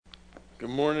Good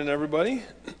morning, everybody.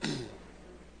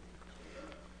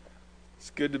 It's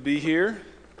good to be here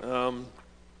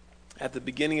at the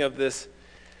beginning of this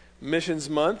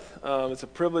missions month. It's a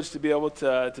privilege to be able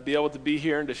to be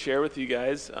here and to share with you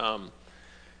guys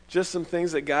just some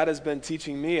things that God has been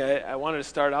teaching me. I wanted to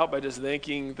start out by just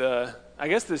thanking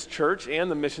this church and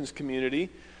the missions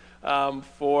community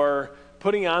for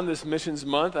putting on this missions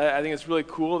month. I think it's really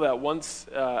cool that once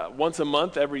a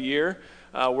month every year.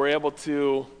 We're able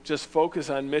to just focus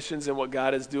on missions and what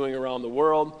God is doing around the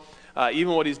world,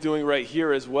 even what he's doing right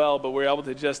here as well. But we're able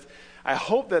to I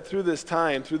hope that through this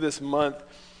time, through this month,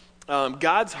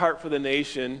 God's heart for the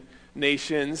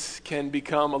nations can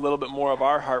become a little bit more of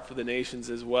our heart for the nations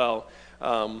as well,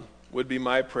 would be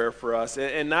my prayer for us.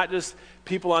 And not just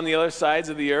people on the other sides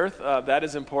of the earth, that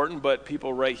is important, but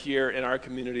people right here in our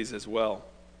communities as well.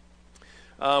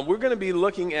 We're going to be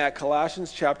looking at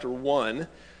Colossians chapter 1.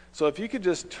 So if you could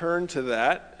just turn to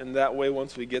that, and that way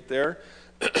once we get there,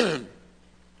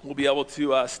 we'll be able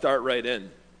to start right in.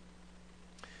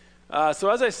 So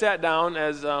as I sat down,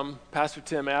 as Pastor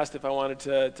Tim asked if I wanted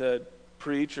to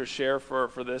preach or share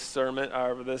for this sermon,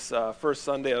 or this first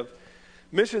Sunday of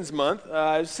Missions Month,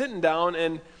 I was sitting down,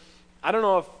 and I don't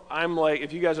know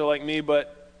if you guys are like me,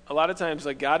 but a lot of times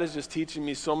God is just teaching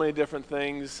me so many different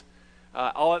things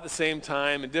all at the same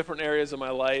time in different areas of my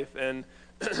life, and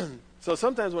so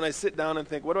sometimes when I sit down and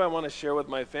think, what do I want to share with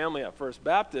my family at First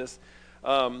Baptist,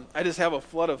 I just have a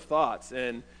flood of thoughts,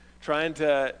 and trying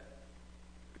to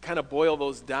kind of boil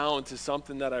those down to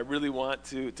something that I really want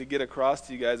to get across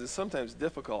to you guys is sometimes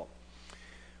difficult.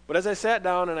 But as I sat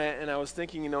down and I was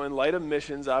thinking, in light of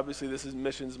missions, obviously this is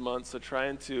Missions Month, so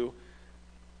trying to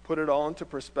put it all into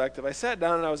perspective, I sat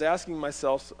down and I was asking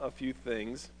myself a few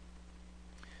things.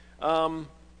 And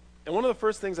one of the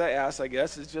first things I asked, I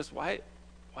guess, is just why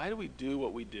do we do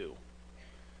what we do?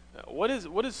 What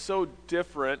is so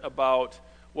different about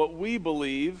what we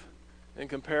believe in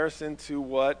comparison to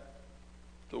what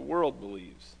the world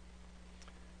believes?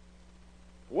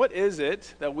 What is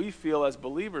it that we feel as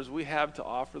believers we have to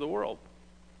offer the world?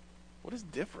 What is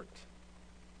different?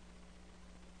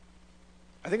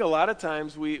 I think a lot of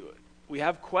times we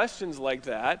have questions like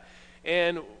that,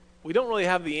 and we don't really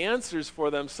have the answers for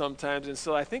them sometimes, and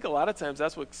so I think a lot of times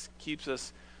that's what keeps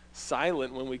us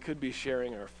silent when we could be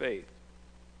sharing our faith.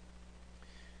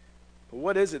 But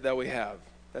what is it that we have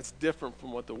that's different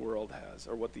from what the world has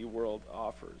or what the world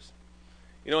offers?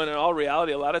 And in all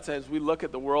reality, a lot of times we look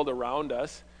at the world around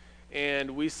us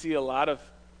and we see a lot of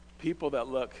people that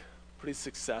look pretty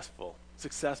successful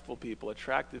people,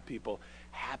 attractive people,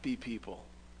 happy people.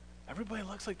 Everybody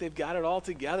looks like they've got it all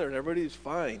together and everybody's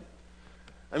fine.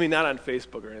 I mean, not on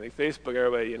Facebook or anything. Facebook,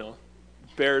 everybody,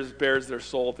 bears their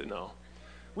soul to know.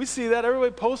 We see that.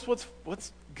 Everybody posts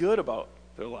what's good about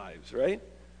their lives, right?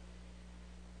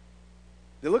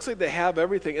 It looks like they have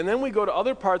everything. And then we go to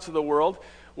other parts of the world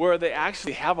where they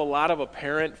actually have a lot of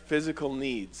apparent physical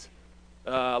needs,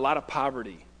 a lot of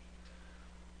poverty.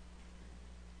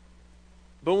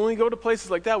 But when we go to places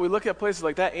like that, we look at places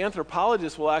like that,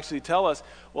 anthropologists will actually tell us,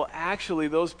 well, actually,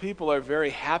 those people are very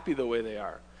happy the way they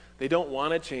are. They don't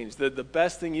want to change. The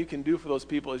best thing you can do for those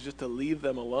people is just to leave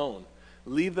them alone.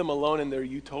 Leave them alone in their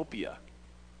utopia.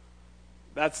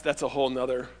 That's a whole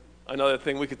another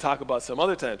thing we could talk about some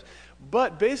other times.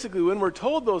 But basically, when we're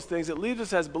told those things, it leaves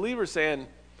us as believers saying,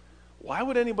 why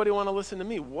would anybody want to listen to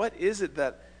me? What is it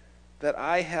that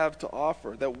I have to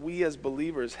offer, that we as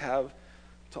believers have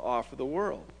to offer the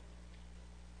world?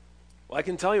 Well, I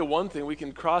can tell you one thing. We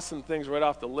can cross some things right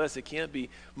off the list. It can't be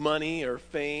money or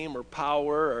fame or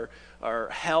power or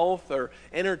health or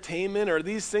entertainment or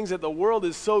these things that the world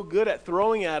is so good at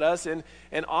throwing at us and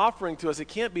offering to us. It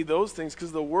can't be those things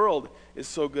because the world is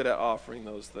so good at offering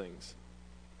those things.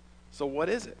 So what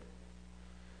is it?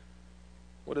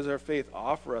 What does our faith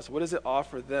offer us? What does it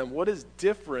offer them? What is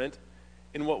different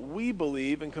in what we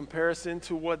believe in comparison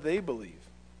to what they believe?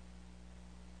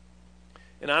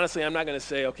 And honestly, I'm not going to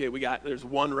say, okay, there's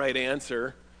one right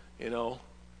answer,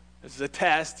 this is a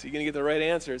test, you're going to get the right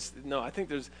answer. No, I think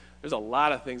there's a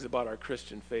lot of things about our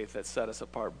Christian faith that set us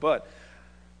apart. But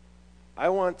I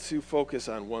want to focus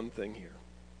on one thing here.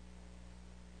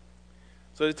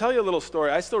 So to tell you a little story,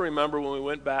 I still remember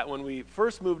when we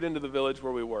first moved into the village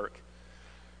where we work.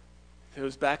 It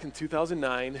was back in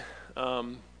 2009.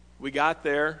 We got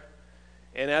there.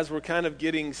 And as we're kind of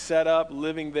getting set up,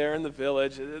 living there in the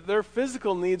village, their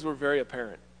physical needs were very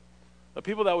apparent. The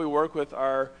people that we work with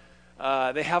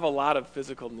they have a lot of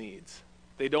physical needs.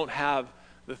 They don't have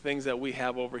the things that we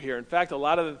have over here. In fact, a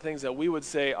lot of the things that we would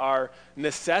say are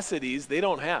necessities, they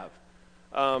don't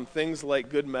have. Things like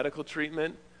good medical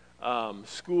treatment,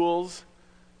 schools,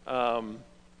 along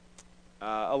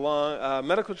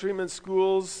medical treatment,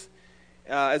 schools,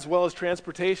 as well as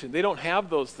transportation. They don't have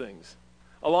those things.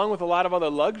 Along with a lot of other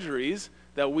luxuries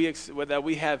that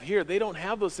we have here, they don't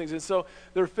have those things. And so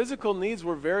their physical needs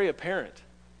were very apparent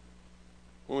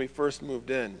when we first moved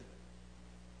in.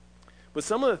 But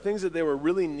some of the things that they were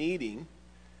really needing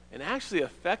and actually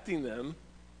affecting them,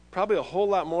 probably a whole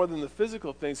lot more than the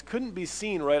physical things, couldn't be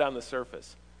seen right on the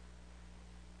surface.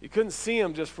 You couldn't see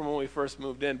them just from when we first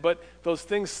moved in. But those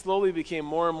things slowly became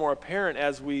more and more apparent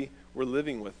as we were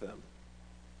living with them.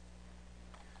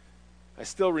 I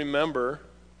still remember,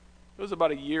 it was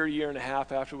about a year and a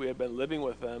half after we had been living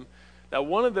with them, that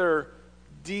one of their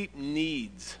deep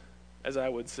needs, as I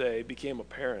would say, became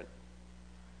apparent.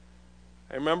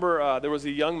 I remember there was a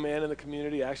young man in the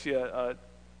community, actually a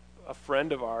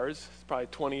friend of ours, probably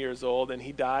 20 years old, and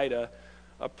he died a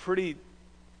pretty,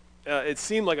 it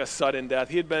seemed like a sudden death.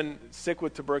 He had been sick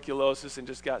with tuberculosis and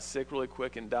just got sick really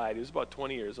quick and died. He was about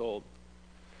 20 years old.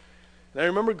 And I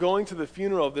remember going to the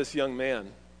funeral of this young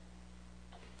man.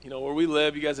 You know, where we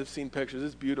live, you guys have seen pictures,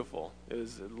 it's beautiful. It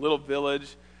was a little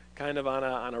village kind of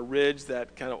on a ridge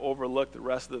that kind of overlooked the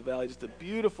rest of the valley, just a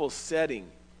beautiful setting.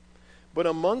 But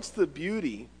amongst the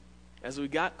beauty, as we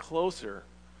got closer,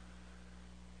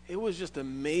 it was just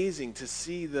amazing to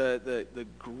see the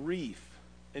grief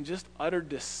and just utter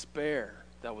despair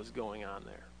that was going on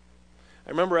there. I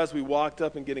remember as we walked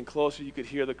up and getting closer, you could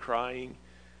hear the crying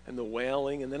and the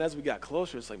wailing. And then as we got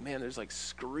closer, it's like, man, there's like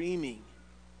screaming.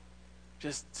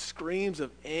 Just screams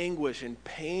of anguish and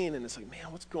pain, and it's like,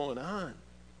 man, what's going on?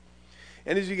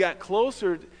 And as you got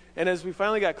closer, and as we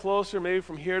finally got closer, maybe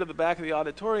from here to the back of the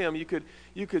auditorium, you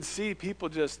could see people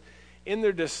just in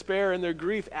their despair and their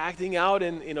grief acting out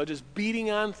and, you know, just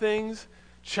beating on things,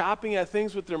 chopping at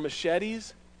things with their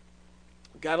machetes.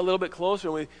 Got a little bit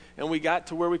closer, and we got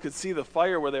to where we could see the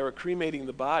fire where they were cremating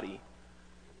the body.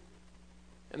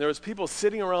 And there was people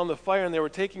sitting around the fire, and they were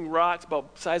taking rocks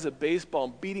about the size of baseball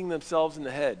and beating themselves in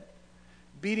the head,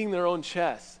 beating their own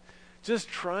chests, just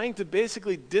trying to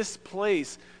basically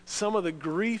displace some of the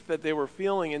grief that they were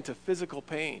feeling into physical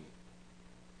pain.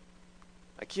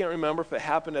 I can't remember if it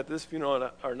happened at this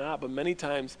funeral or not, but many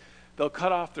times they'll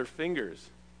cut off their fingers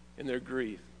in their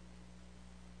grief.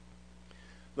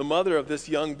 The mother of this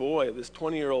young boy, this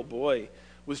 20-year-old boy,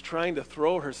 was trying to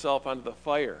throw herself onto the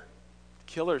fire,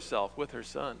 kill herself with her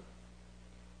son.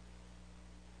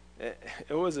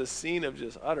 It was a scene of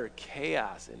just utter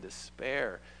chaos and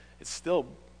despair. It's still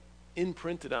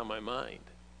imprinted on my mind.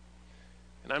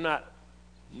 And I'm not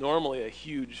normally a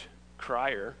huge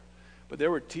crier, but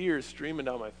there were tears streaming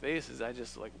down my face as I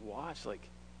just watched, man,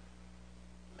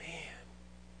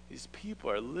 these people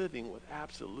are living with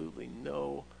absolutely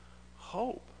no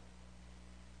hope.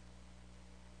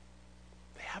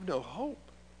 They have no hope.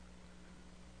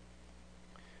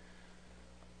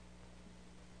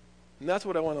 And that's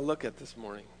what I want to look at this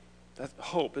morning. That's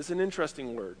hope. It's an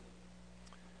interesting word.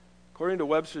 According to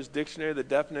Webster's dictionary, the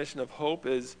definition of hope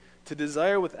is to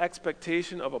desire with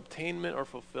expectation of obtainment or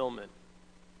fulfillment.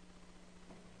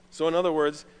 So in other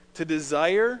words, to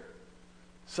desire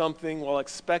something while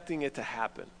expecting it to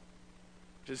happen,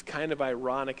 which is kind of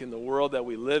ironic in the world that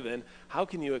we live in. How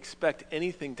can you expect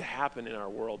anything to happen in our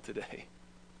world today?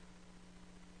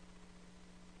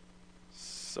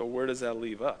 So where does that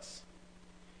leave us?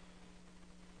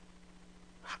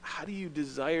 How do you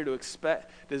desire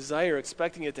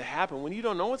expecting it to happen when you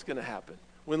don't know what's going to happen?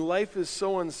 When life is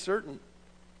so uncertain?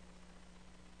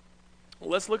 Well,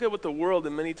 let's look at what the world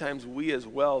and many times we as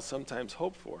well sometimes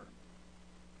hope for.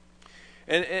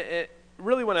 And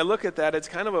really when I look at that, it's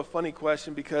kind of a funny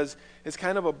question because it's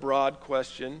kind of a broad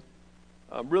question.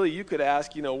 Really you could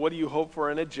ask, what do you hope for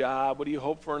in a job? What do you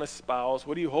hope for in a spouse?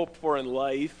 What do you hope for in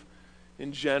life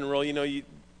in general?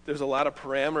 There's a lot of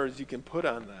parameters you can put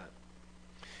on that.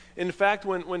 In fact,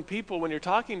 when you're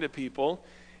talking to people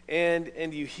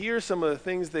and you hear some of the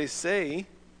things they say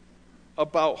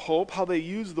about hope, how they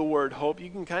use the word hope, you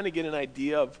can kind of get an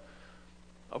idea of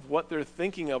what they're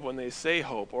thinking of when they say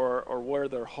hope or where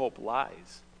their hope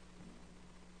lies.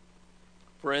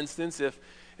 For instance, if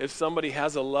somebody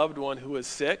has a loved one who is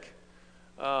sick,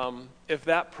 if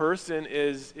that person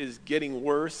is getting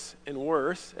worse and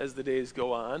worse as the days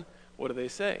go on, what do they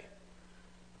say?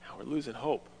 Now we're losing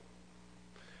hope.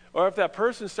 Or if that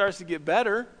person starts to get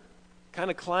better, kind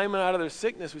of climbing out of their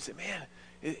sickness, we say, man,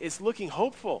 it's looking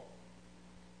hopeful.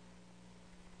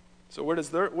 So what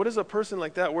does a person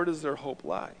like that, where does their hope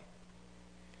lie?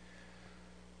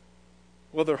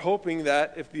 Well, they're hoping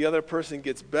that if the other person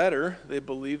gets better, they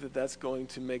believe that that's going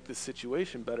to make the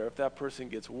situation better. If that person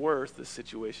gets worse, the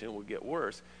situation will get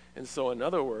worse. And so in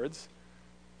other words,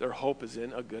 their hope is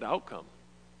in a good outcome.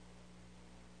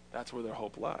 That's where their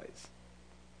hope lies.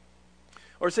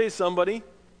 Or say somebody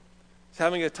is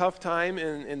having a tough time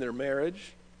in their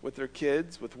marriage, with their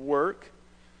kids, with work,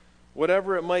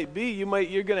 whatever it might be.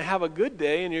 You're going to have a good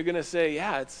day and you're going to say,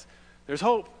 yeah, there's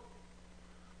hope.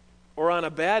 Or on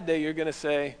a bad day, you're going to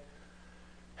say,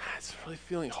 it's really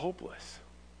feeling hopeless.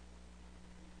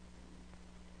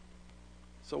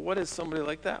 So what is somebody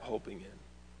like that hoping in?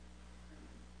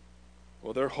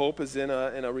 Well, their hope is in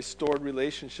a restored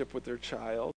relationship with their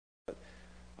child,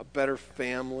 a better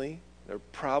family, their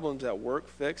problems at work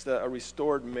fixed, a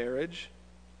restored marriage.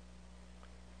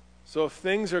 So if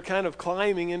things are kind of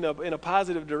climbing in a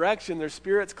positive direction, their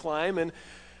spirits climb and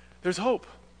there's hope.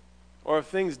 Or if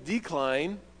things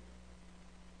decline,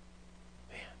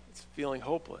 man, it's feeling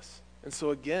hopeless. And so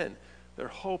again, their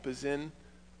hope is in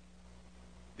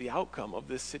the outcome of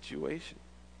this situation.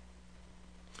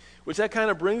 Which that kind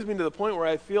of brings me to the point where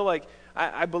I feel like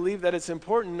I believe that it's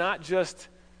important not just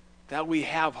that we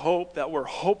have hope, that we're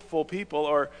hopeful people,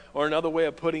 or another way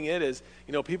of putting it is,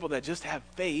 people that just have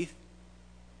faith.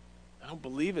 I don't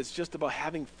believe it's just about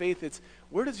having faith. It's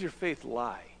where does your faith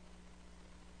lie?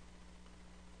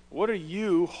 What are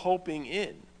you hoping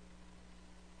in?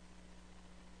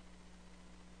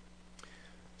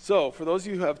 So, for those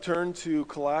of you who have turned to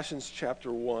Colossians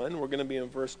chapter 1, we're going to be in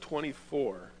verse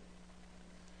 24.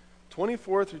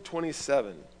 24 through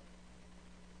 27.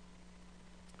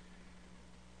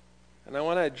 And I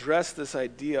want to address this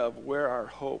idea of where our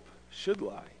hope should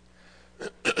lie.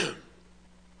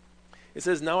 It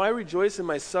says, "Now I rejoice in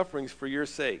my sufferings for your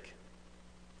sake,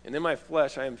 and in my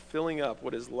flesh I am filling up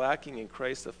what is lacking in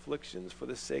Christ's afflictions for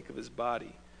the sake of his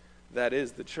body, that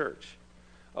is, the church,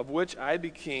 of which I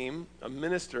became a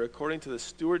minister according to the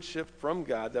stewardship from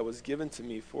God that was given to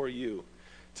me for you,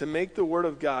 to make the word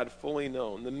of God fully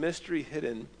known, the mystery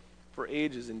hidden for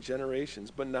ages and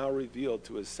generations, but now revealed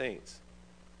to his saints.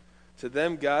 To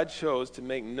them God chose to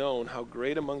make known how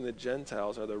great among the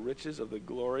Gentiles are the riches of the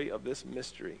glory of this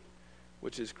mystery,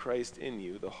 which is Christ in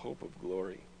you, the hope of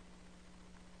glory."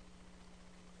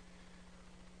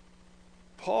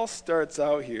 Paul starts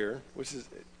out here,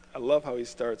 I love how he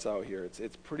starts out here.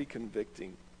 It's pretty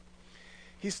convicting.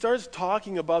 He starts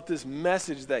talking about this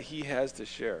message that he has to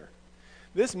share.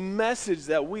 This message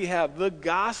that we have, the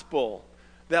gospel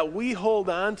that we hold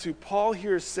on to, Paul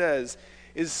here says,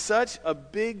 is such a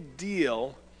big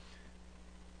deal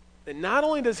that not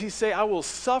only does he say, I will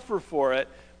suffer for it,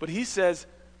 but he says,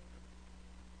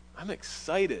 I'm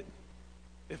excited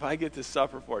if I get to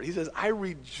suffer for it. He says, I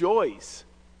rejoice.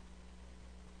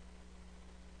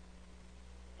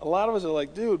 A lot of us are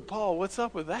like, dude, Paul, what's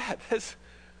up with that?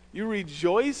 You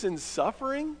rejoice in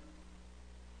suffering?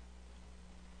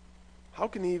 How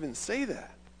can he even say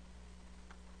that?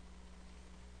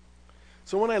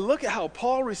 So when I look at how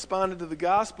Paul responded to the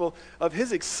gospel, of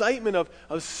his excitement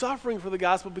of suffering for the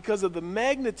gospel because of the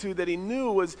magnitude that he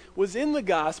knew was in the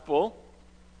gospel,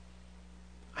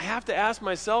 I have to ask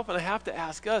myself and I have to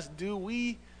ask us, do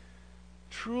we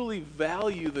truly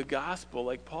value the gospel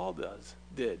like Paul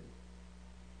did?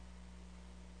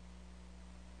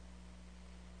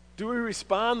 Do we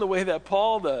respond the way that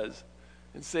Paul does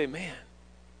and say, man,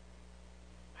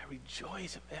 I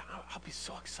rejoice. I'll be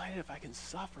so excited if I can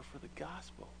suffer for the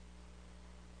gospel.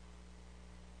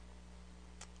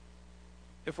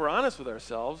 If we're honest with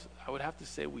ourselves, I would have to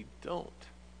say we don't.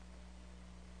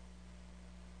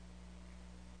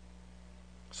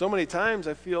 So many times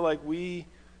I feel like we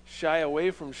shy away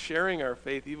from sharing our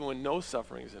faith even when no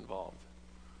suffering is involved,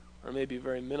 or maybe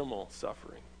very minimal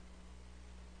suffering.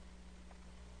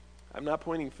 I'm not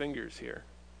pointing fingers here.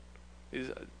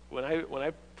 When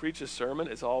I preach a sermon,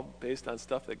 it's all based on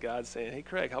stuff that God's saying, hey,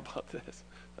 Craig, how about this?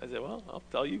 I say, well, I'll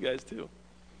tell you guys too.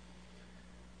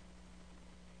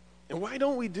 And why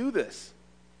don't we do this?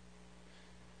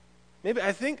 Maybe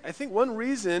I think one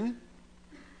reason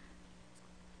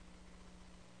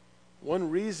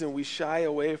we shy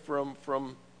away from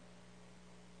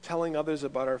telling others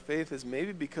about our faith is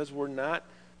maybe because we're not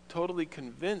totally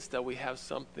convinced that we have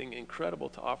something incredible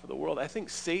to offer the world. I think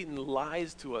Satan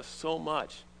lies to us so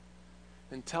much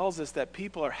and tells us that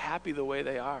people are happy the way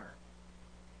they are,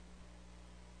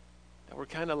 that we're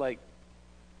kind of like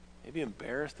maybe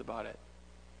embarrassed about it.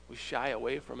 We shy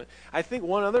away from it. I think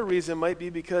one other reason might be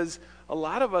because a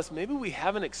lot of us, maybe we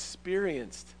haven't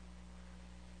experienced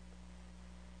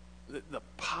the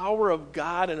power of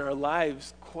God in our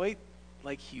lives quite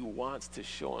like he wants to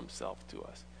show himself to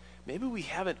us. Maybe we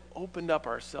haven't opened up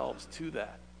ourselves to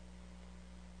that.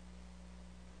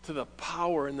 to the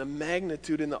power and the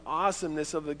magnitude and the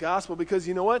awesomeness of the gospel. Because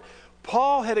you know what?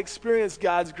 Paul had experienced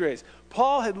God's grace.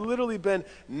 Paul had literally been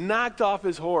knocked off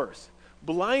his horse,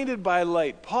 blinded by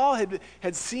light. Paul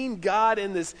had seen God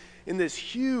in this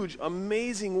huge,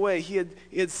 amazing way. He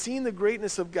had seen the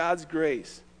greatness of God's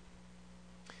grace.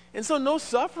 And so no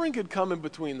suffering could come in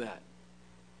between that.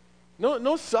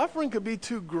 No suffering could be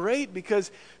too great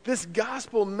because this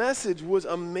gospel message was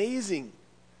amazing.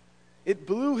 It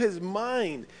blew his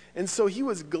mind. And so he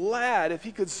was glad if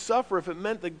he could suffer, if it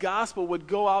meant the gospel would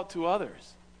go out to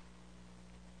others.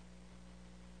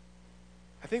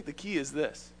 I think the key is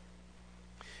this.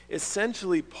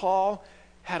 Essentially, Paul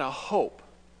had a hope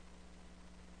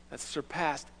that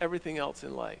surpassed everything else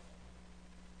in life.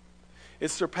 It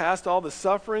surpassed all the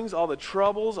sufferings, all the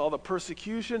troubles, all the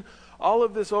persecution, all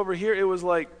of this over here. It was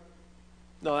like,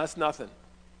 no, that's nothing.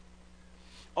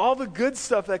 All the good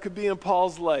stuff that could be in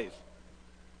Paul's life,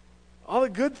 all the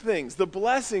good things, the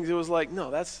blessings, it was like, no,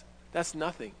 that's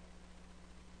nothing.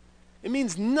 It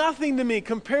means nothing to me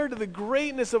compared to the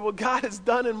greatness of what God has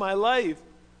done in my life.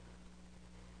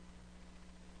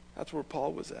 That's where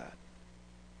Paul was at.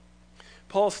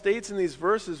 Paul states in these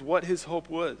verses what his hope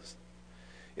was.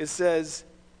 It says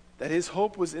that his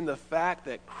hope was in the fact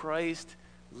that Christ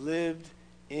lived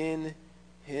in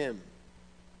him.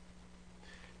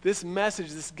 This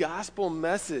message, this gospel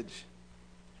message,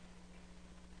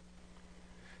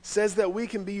 says that we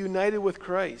can be united with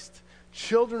Christ,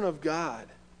 children of God.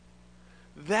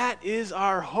 That is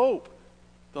our hope,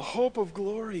 the hope of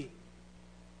glory.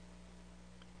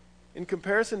 In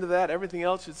comparison to that, everything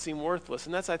else should seem worthless.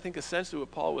 And that's, I think, essentially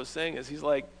what Paul was saying is he's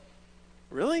like,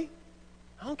 really?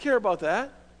 I don't care about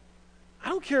that. I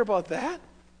don't care about that.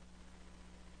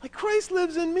 Like, Christ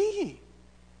lives in me.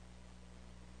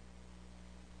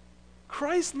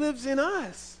 Christ lives in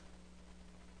us.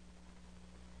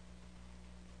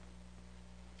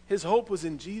 His hope was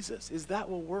in Jesus. Is that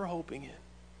what we're hoping in?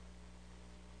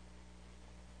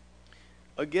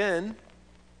 Again,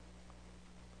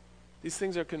 these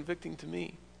things are convicting to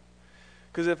me.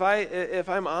 Because if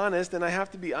I'm honest, and I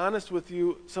have to be honest with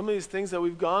you, some of these things that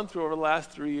we've gone through over the last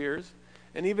 3 years,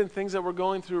 and even things that we're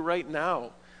going through right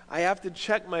now, I have to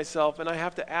check myself and I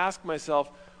have to ask myself,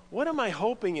 what am I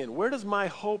hoping in? Where does my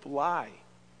hope lie?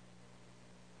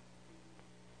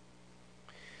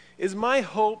 Is my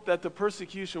hope that the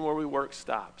persecution where we work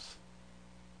stops?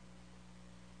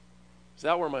 Is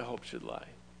that where my hope should lie?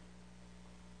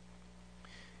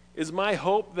 Is my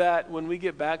hope that when we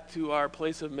get back to our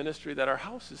place of ministry that our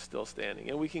house is still standing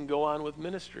and we can go on with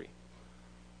ministry?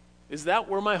 Is that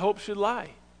where my hope should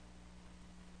lie?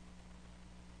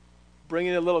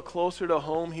 Bringing it a little closer to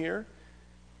home here,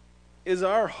 is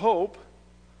our hope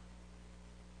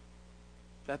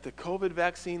that the COVID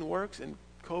vaccine works and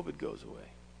COVID goes away?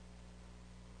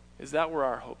 Is that where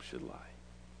our hope should lie?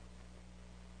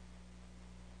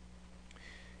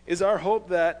 Is our hope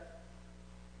that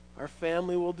our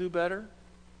family will do better?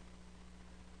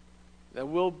 That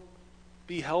we'll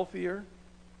be healthier?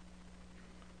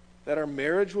 That our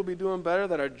marriage will be doing better?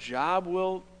 That our job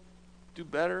will do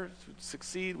better,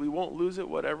 succeed, we won't lose it,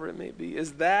 whatever it may be?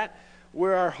 Is that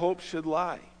where our hope should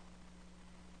lie?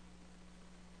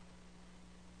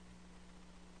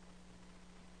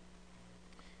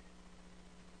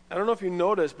 I don't know if you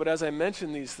noticed, but as I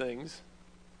mention these things,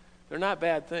 they're not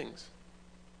bad things.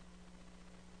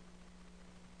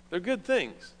 They're good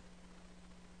things.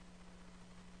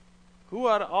 Who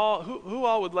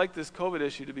all would like this COVID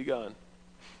issue to be gone?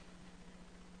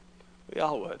 We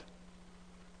all would.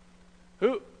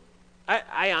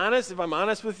 If I'm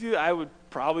honest with you, I would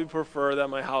probably prefer that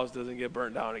my house doesn't get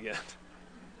burnt down again.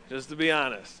 Just to be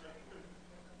honest.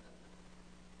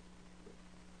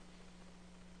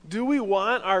 Do we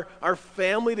want our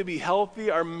family to be healthy,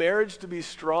 our marriage to be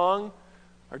strong,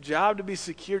 our job to be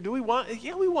secure? Do we want?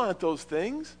 Yeah, we want those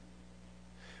things.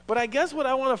 But I guess what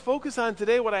I want to focus on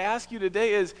today, what I ask you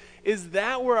today is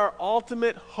that where our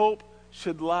ultimate hope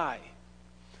should lie?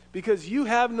 Because you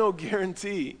have no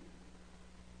guarantee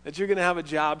that you're going to have a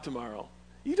job tomorrow.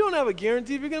 You don't have a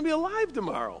guarantee if you're going to be alive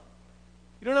tomorrow.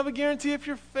 You don't have a guarantee if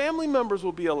your family members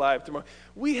will be alive tomorrow.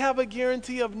 We have a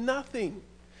guarantee of nothing.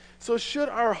 So should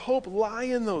our hope lie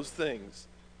in those things?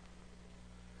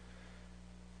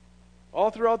 All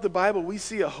throughout the Bible, we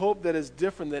see a hope that is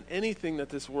different than anything that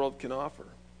this world can offer.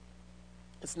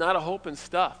 It's not a hope in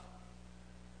stuff.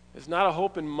 It's not a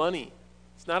hope in money.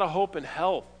 It's not a hope in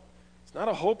health. It's not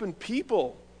a hope in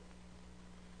people.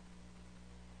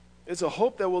 It's a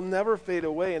hope that will never fade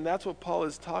away, and that's what Paul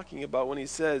is talking about when he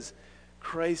says,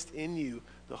 Christ in you,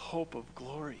 the hope of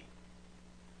glory.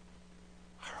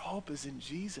 Our hope is in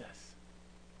Jesus.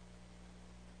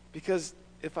 Because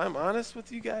if I'm honest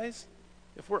with you guys,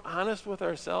 if we're honest with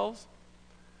ourselves,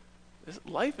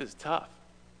 life is tough.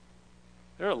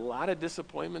 There are a lot of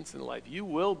disappointments in life. You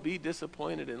will be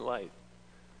disappointed in life.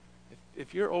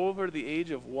 If you're over the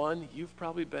age of 1, you've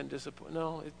probably been disappointed.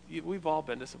 No, we've all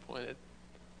been disappointed.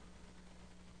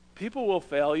 People will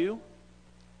fail you.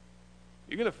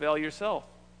 You're going to fail yourself.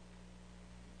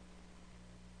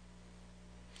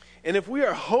 And if we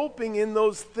are hoping in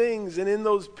those things and in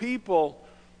those people,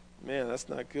 man, that's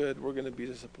not good. We're going to be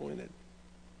disappointed.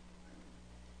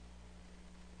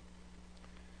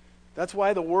 That's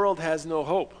why the world has no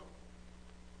hope.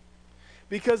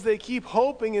 Because they keep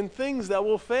hoping in things that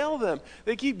will fail them.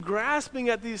 They keep grasping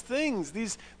at these things,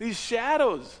 these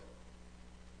shadows,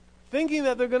 thinking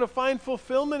that they're going to find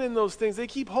fulfillment in those things. They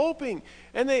keep hoping,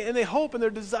 and they hope, and they're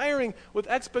desiring with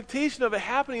expectation of it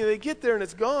happening, and they get there and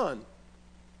it's gone.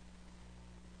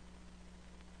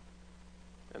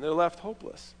 And they're left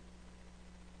hopeless.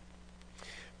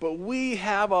 But we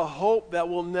have a hope that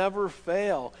will never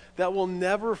fail, that will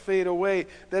never fade away,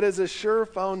 that is a sure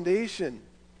foundation.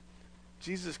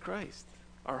 Jesus Christ,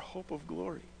 our hope of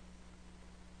glory.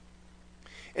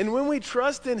 And when we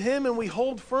trust in him and we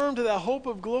hold firm to that hope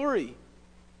of glory,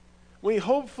 when we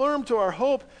hold firm to our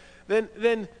hope,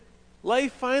 then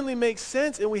life finally makes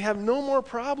sense and we have no more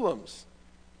problems.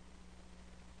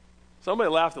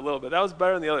 Somebody laughed a little bit. That was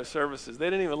better than the other services. They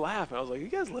didn't even laugh. And I was like, you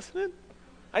guys listening?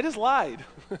 I just lied.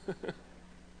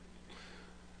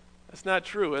 That's not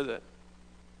true, is it?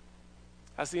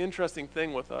 That's the interesting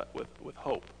thing with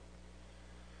hope.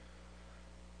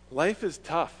 Life is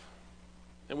tough,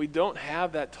 and we don't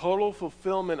have that total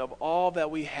fulfillment of all that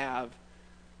we have,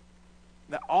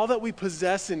 all that we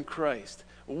possess in Christ.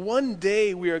 One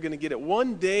day we are going to get it.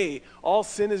 One day all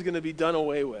sin is going to be done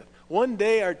away with. One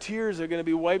day our tears are going to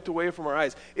be wiped away from our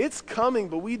eyes. It's coming,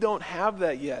 but we don't have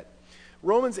that yet.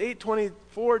 Romans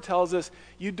 8:24 tells us,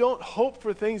 you don't hope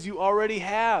for things you already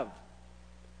have.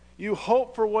 You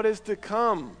hope for what is to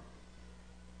come.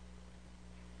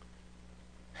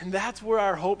 And that's where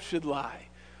our hope should lie.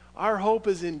 Our hope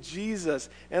is in Jesus,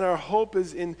 and our hope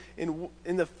is in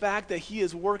the fact that he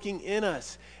is working in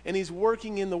us, and he's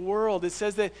working in the world. It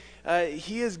says that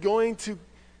he is going to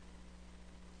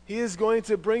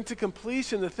bring to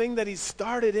completion the thing that he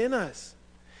started in us.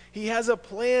 He has a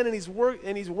plan, and he's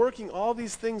working all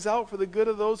these things out for the good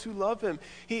of those who love him.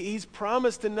 He's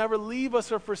promised to never leave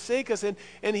us or forsake us, and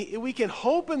we can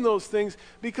hope in those things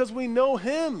because we know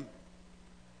him.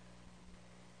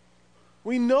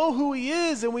 We know who he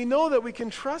is, and we know that we can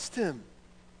trust him.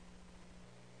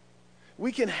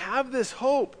 We can have this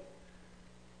hope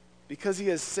because he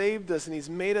has saved us and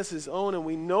he's made us his own, and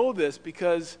we know this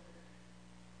because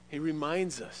he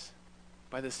reminds us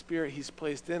by the Spirit he's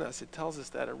placed in us. It tells us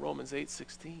that in Romans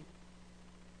 8:16.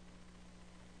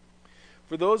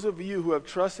 For those of you who have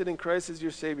trusted in Christ as your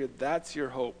Savior, that's your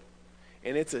hope.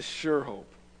 And it's a sure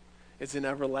hope. It's an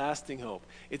everlasting hope.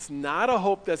 It's not a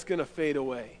hope that's going to fade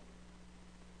away.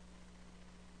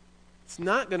 It's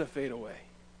not going to fade away.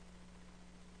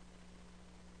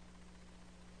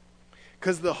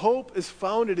 Because the hope is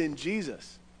founded in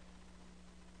Jesus.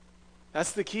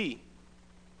 That's the key.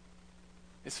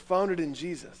 It's founded in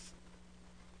Jesus.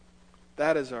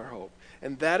 That is our hope.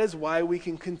 And that is why we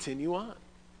can continue on.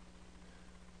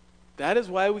 That is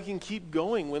why we can keep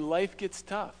going when life gets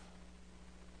tough.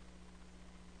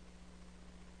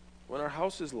 When our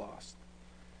house is lost.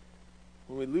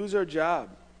 When we lose our job.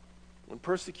 When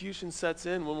persecution sets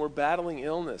in, when we're battling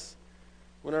illness,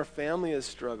 when our family is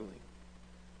struggling,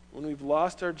 when we've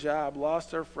lost our job,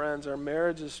 lost our friends, our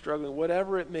marriage is struggling,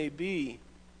 whatever it may be,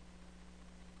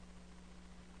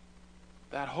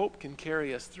 that hope can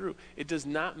carry us through. It does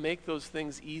not make those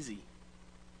things easy.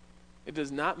 It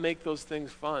does not make those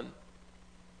things fun.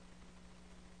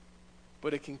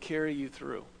 But it can carry you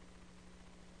through.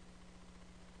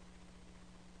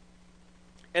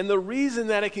 And the reason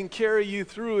that it can carry you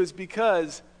through is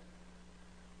because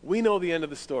we know the end of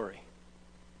the story.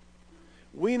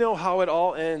 We know how it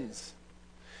all ends.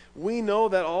 We know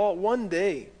that one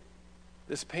day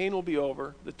this pain will be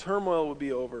over, the turmoil will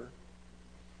be over.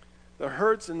 The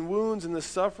hurts and wounds and the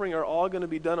suffering are all going to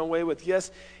be done away with.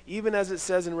 Yes, even as it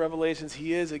says in Revelations,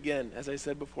 he is, again, as I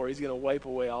said before, he's going to wipe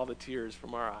away all the tears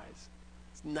from our eyes.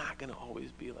 It's not going to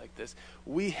always be like this.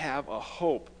 We have a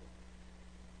hope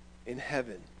in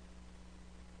heaven.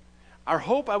 Our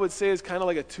hope, I would say, is kind of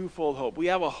like a twofold hope. We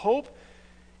have a hope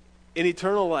in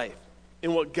eternal life,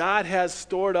 in what God has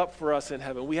stored up for us in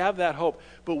heaven. We have that hope.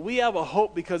 But we have a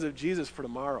hope because of Jesus for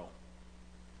tomorrow.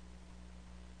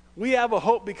 We have a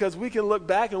hope because we can look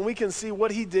back and we can see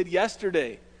what he did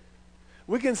yesterday.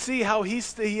 We can see how he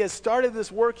has started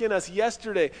this work in us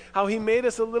yesterday, how he made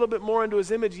us a little bit more into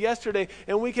his image yesterday,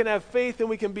 and we can have faith and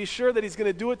we can be sure that he's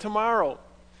going to do it tomorrow.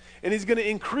 And he's going to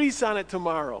increase on it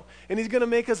tomorrow. And he's going to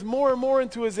make us more and more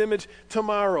into his image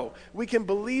tomorrow. We can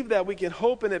believe that. We can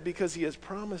hope in it because he has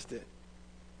promised it.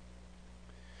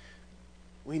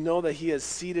 We know that he has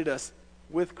seated us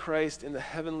with Christ in the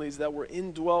heavenlies, that we're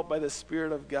indwelt by the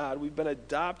Spirit of God. We've been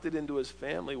adopted into his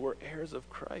family. We're heirs of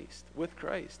Christ, with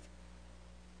Christ.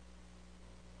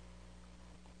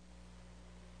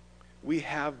 We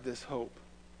have this hope.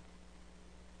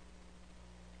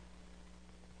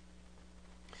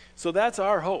 So that's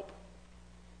our hope.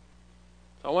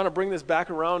 I want to bring this back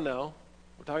around now.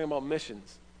 We're talking about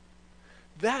missions.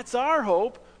 That's our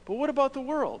hope, but what about the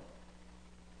world?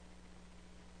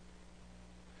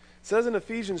 It says in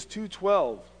Ephesians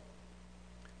 2:12,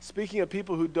 speaking of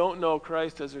people who don't know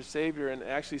Christ as their Savior, and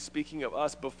actually speaking of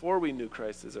us before we knew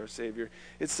Christ as our Savior,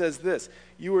 it says this: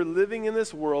 you were living in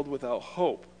this world without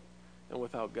hope and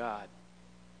without God.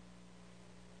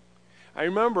 I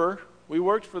remember we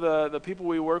worked for the people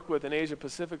we work with in Asia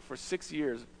Pacific for 6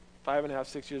 years, 5.5,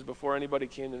 6 years before anybody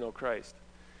came to know Christ.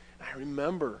 And I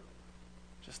remember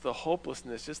just the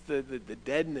hopelessness, just the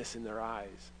deadness in their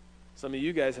eyes. Some of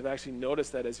you guys have actually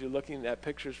noticed that as you're looking at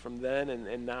pictures from then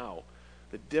and now.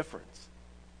 The difference.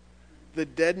 The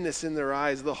deadness in their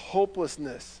eyes, the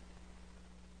hopelessness.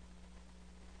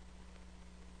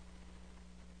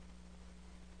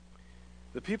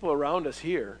 The people around us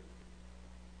here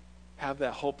have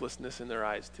that hopelessness in their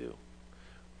eyes too.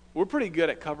 We're pretty good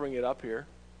at covering it up here,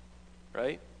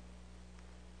 right?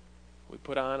 We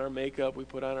put on our makeup, we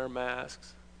put on our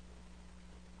masks.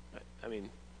 I mean,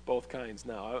 both kinds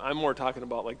now. I'm more talking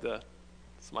about like the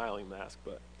smiling mask,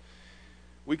 but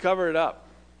we cover it up,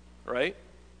 right?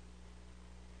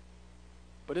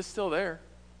 But it's still there.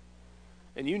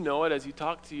 And you know it as you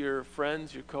talk to your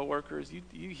friends, your coworkers.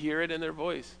 You hear it in their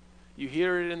voice. You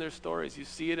hear it in their stories. You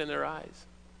see it in their eyes.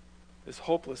 This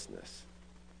hopelessness.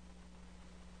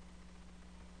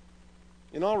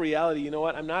 In all reality, you know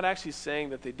what? I'm not actually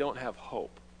saying that they don't have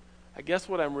hope. I guess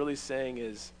what I'm really saying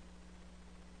is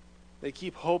they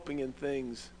keep hoping in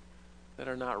things that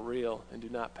are not real and do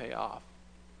not pay off.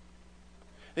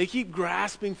 They keep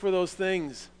grasping for those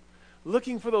things,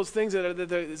 looking for those things that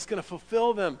it's going to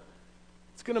fulfill them.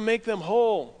 It's going to make them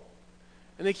whole.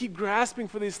 And they keep grasping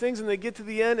for these things, and they get to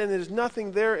the end, and there's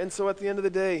nothing there. And so at the end of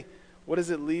the day, what does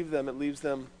it leave them? It leaves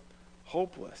them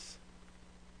hopeless.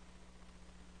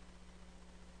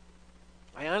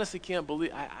 I honestly can't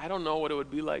believe, I don't know what it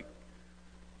would be like.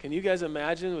 Can you guys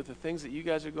imagine with the things that you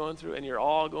guys are going through, and you're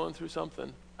all going through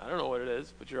something? I don't know what it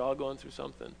is, but you're all going through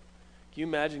something. Can you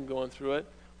imagine going through it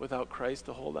without Christ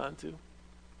to hold on to?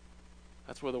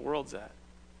 That's where the world's at.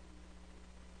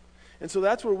 And so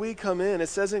that's where we come in. It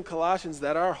says in Colossians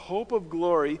that our hope of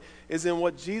glory is in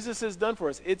what Jesus has done for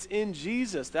us. It's in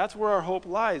Jesus. That's where our hope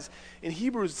lies. In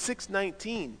Hebrews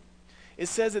 6:19, it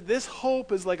says that this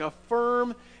hope is like a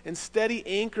firm and steady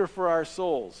anchor for our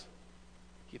souls.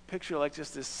 You picture like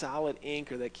just this solid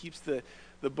anchor that keeps the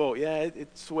boat. Yeah,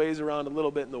 it sways around a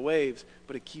little bit in the waves,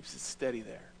 but it keeps it steady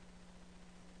there.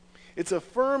 It's a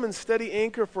firm and steady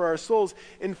anchor for our souls.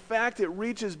 In fact, it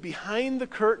reaches behind the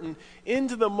curtain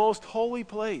into the most holy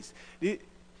place.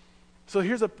 So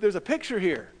there's a picture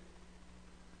here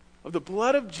of the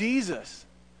blood of Jesus,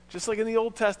 just like in the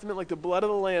Old Testament, like the blood of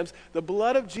the lambs, the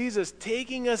blood of Jesus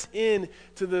taking us in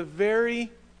to the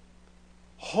very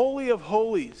holy of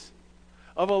holies,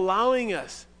 of allowing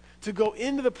us to go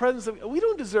into the presence of God. We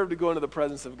don't deserve to go into the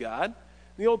presence of God.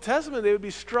 In the Old Testament, they would be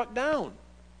struck down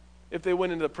if they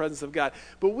went into the presence of God.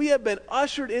 But we have been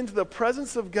ushered into the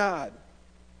presence of God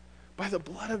by the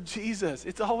blood of Jesus.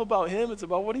 It's all about him. It's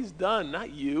about what he's done,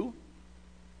 not you.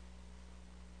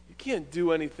 You can't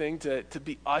do anything to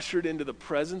be ushered into the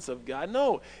presence of God.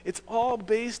 No, it's all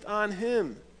based on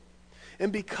him.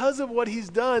 And because of what he's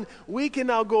done, we can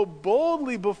now go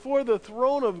boldly before the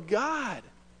throne of God.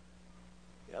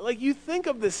 Like, you think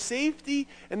of the safety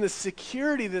and the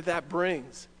security that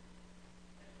brings.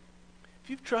 If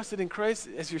you've trusted in Christ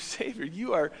as your Savior,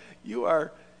 you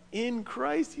are in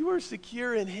Christ. You are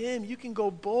secure in him. You can go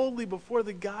boldly before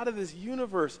the God of this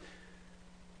universe.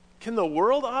 Can the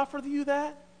world offer you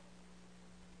that?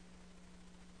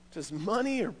 Does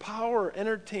money or power or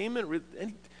entertainment,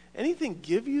 anything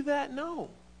give you that? No.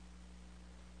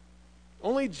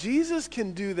 Only Jesus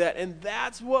can do that, and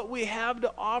that's what we have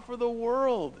to offer the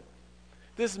world.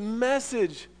 This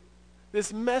message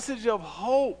of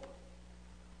hope.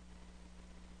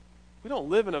 We don't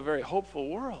live in a very hopeful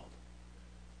world,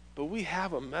 but we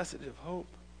have a message of hope.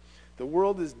 The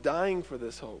world is dying for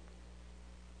this hope.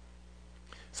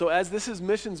 So as this is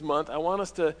Missions Month, I want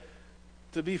us to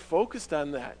be focused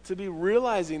on that, to be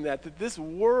realizing that this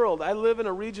world, I live in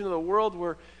a region of the world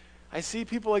where I see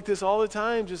people like this all the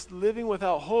time, just living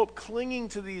without hope, clinging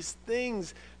to these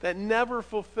things that never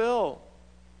fulfill.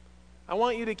 I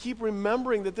want you to keep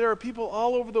remembering that there are people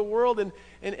all over the world,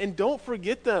 and don't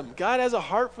forget them. God has a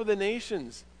heart for the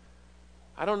nations.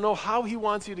 I don't know how he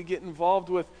wants you to get involved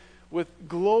with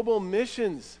global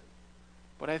missions,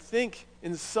 but I think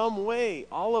in some way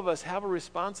all of us have a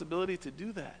responsibility to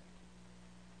do that.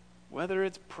 Whether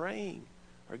it's praying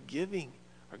or giving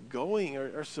or going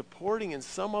or supporting in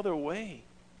some other way.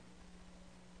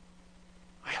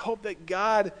 I hope that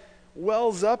God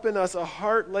wells up in us a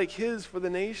heart like his for the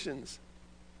nations.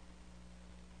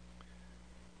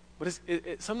 But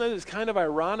sometimes it's kind of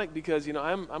ironic because,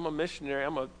 I'm a missionary.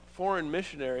 I'm a foreign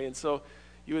missionary, and so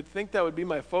you would think that would be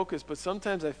my focus, but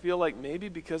sometimes I feel like maybe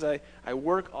because I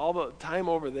work all the time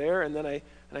over there, and then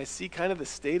I see kind of the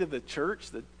state of the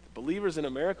church, the believers in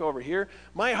America over here,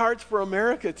 my heart's for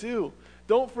America too.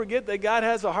 Don't forget that God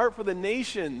has a heart for the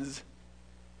nations,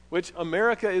 which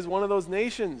America is one of those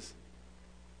nations.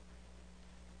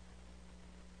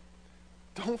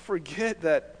 Don't forget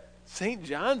that St.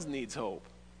 John's needs hope.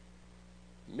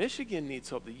 Michigan needs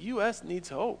hope. The U.S. needs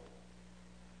hope.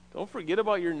 Don't forget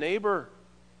about your neighbor,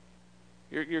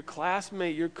 your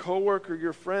classmate, your coworker,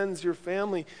 your friends, your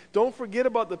family. Don't forget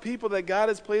about the people that God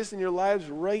has placed in your lives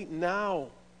right now.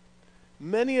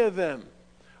 Many of them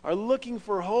are looking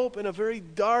for hope in a very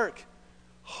dark,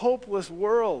 hopeless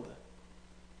world.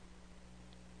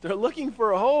 They're looking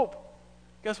for a hope.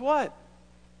 Guess what?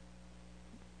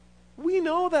 We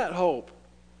know that hope.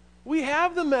 We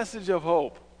have the message of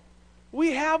hope.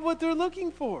 We have what they're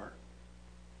looking for.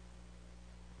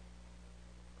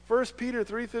 1 Peter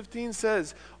 3:15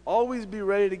 says, always be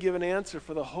ready to give an answer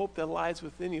for the hope that lies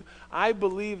within you. I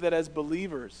believe that as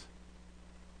believers,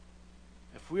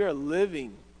 if we are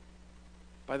living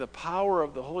by the power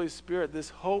of the Holy Spirit, this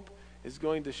hope is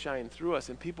going to shine through us,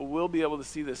 and people will be able to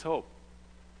see this hope.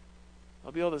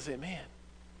 They'll be able to say, man,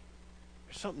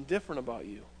 there's something different about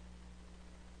you.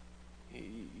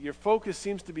 Your focus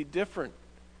seems to be different.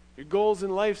 Your goals in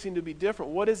life seem to be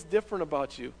different. What is different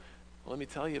about you? Well, let me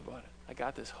tell you about it. I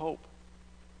got this hope.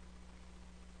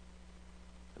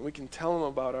 And we can tell them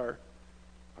about our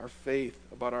faith,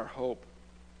 about our hope.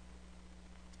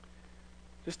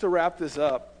 Just to wrap this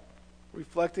up,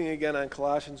 reflecting again on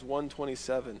Colossians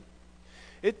 1:27,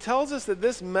 it tells us that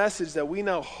this message that we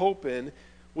now hope in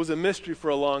was a mystery for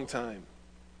a long time.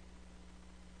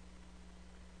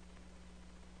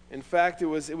 In fact, it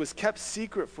was kept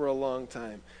secret for a long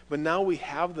time. But now we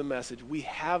have the message. We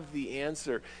have the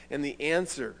answer. And the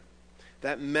answer,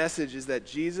 that message, is that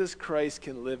Jesus Christ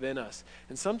can live in us.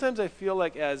 And sometimes I feel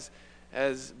like as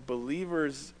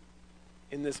believers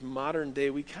in this modern day,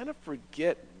 we kind of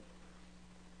forget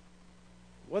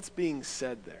what's being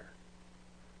said there.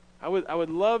 I would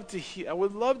love to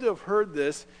have heard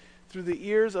this through the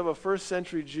ears of a first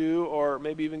century Jew, or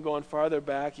maybe even going farther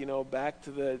back, back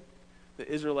to the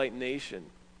Israelite nation.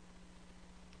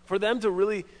 For them to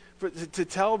really, to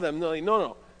tell them,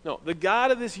 no, the God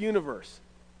of this universe,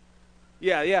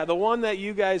 the one that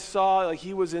you guys saw, like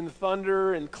he was in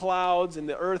thunder and clouds and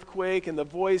the earthquake and the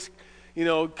voice,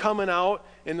 coming out,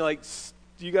 and like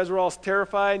you guys were all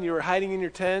terrified and you were hiding in your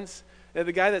tents. And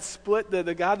the guy that split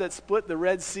the God that split the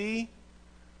Red Sea,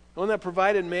 the one that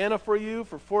provided manna for you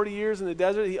for 40 years in the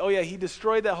desert, he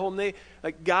destroyed that whole nation.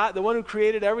 Like God, the one who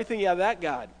created everything, that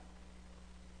God.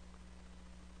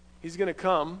 He's going to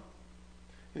come,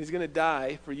 and he's going to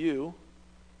die for you.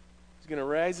 He's going to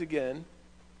rise again,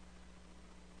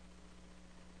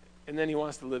 and then he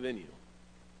wants to live in you.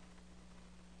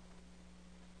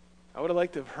 I would have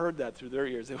liked to have heard that through their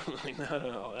ears. They would have been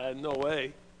like, no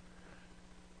way.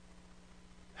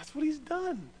 That's what he's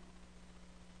done.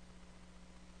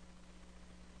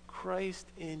 Christ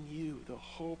in you, the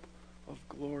hope of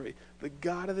glory. The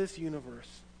God of this universe,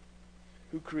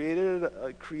 who created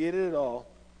it all,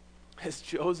 has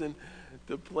chosen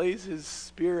to place his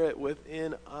Spirit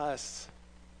within us.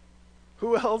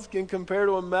 Who else can compare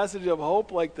to a message of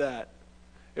hope like that?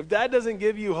 If that doesn't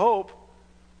give you hope,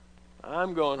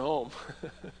 I'm going home.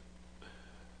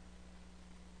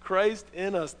 Christ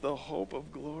in us, the hope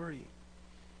of glory.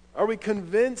 Are we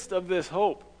convinced of this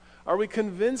hope? Are we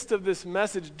convinced of this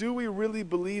message? Do we really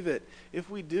believe it? If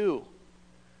we do,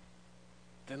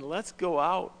 then let's go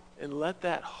out and let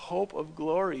that hope of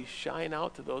glory shine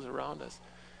out to those around us.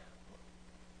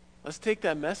 Let's take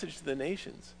that message to the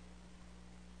nations.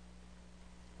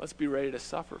 Let's be ready to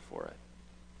suffer for it.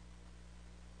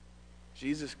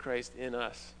 Jesus Christ in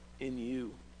us, in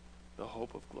you, the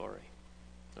hope of glory.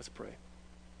 Let's pray.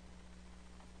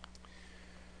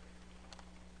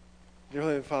 Dear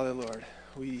Heavenly Father, Lord,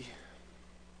 we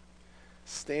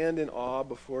stand in awe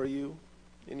before you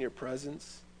in your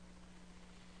presence.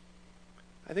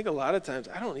 I think a lot of times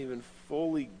I don't even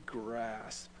fully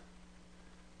grasp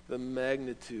the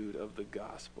magnitude of the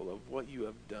gospel, of what you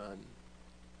have done.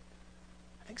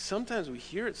 I think sometimes we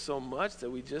hear it so much that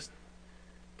we just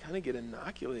kind of get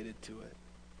inoculated to it.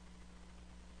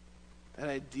 That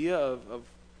idea of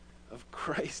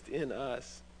Christ in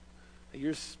us, that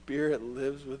your Spirit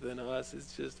lives within us,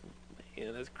 is just,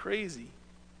 man, that's crazy.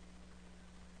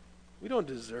 We don't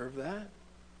deserve that.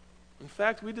 In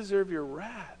fact, we deserve your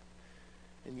wrath.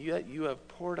 And yet you have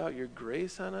poured out your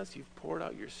grace on us. You've poured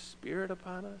out your Spirit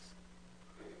upon us.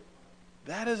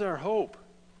 That is our hope.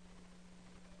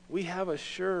 We have a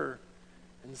sure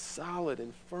and solid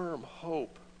and firm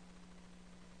hope.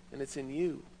 And it's in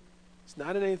you. It's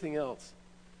not in anything else.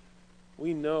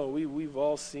 We know, we've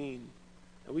all seen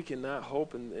that we cannot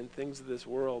hope in things of this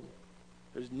world.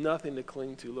 There's nothing to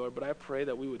cling to, Lord, but I pray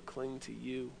that we would cling to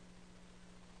you.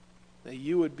 That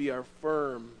you would be our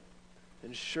firm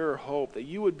and sure hope, that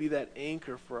you would be that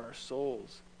anchor for our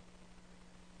souls.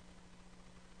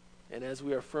 And as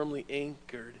we are firmly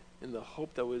anchored in the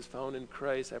hope that was found in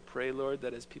Christ, I pray, Lord,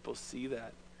 that as people see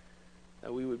that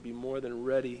we would be more than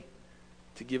ready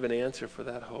to give an answer for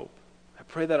that hope. I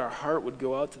pray that our heart would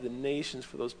go out to the nations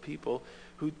for those people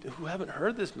who haven't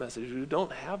heard this message, who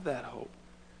don't have that hope.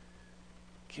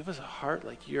 Give us a heart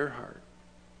like your heart.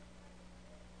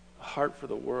 A heart for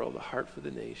the world, a heart for the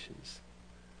nations.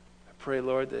 I pray,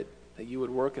 Lord, that you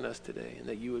would work in us today and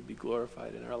that you would be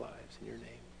glorified in our lives. In your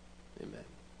name, amen.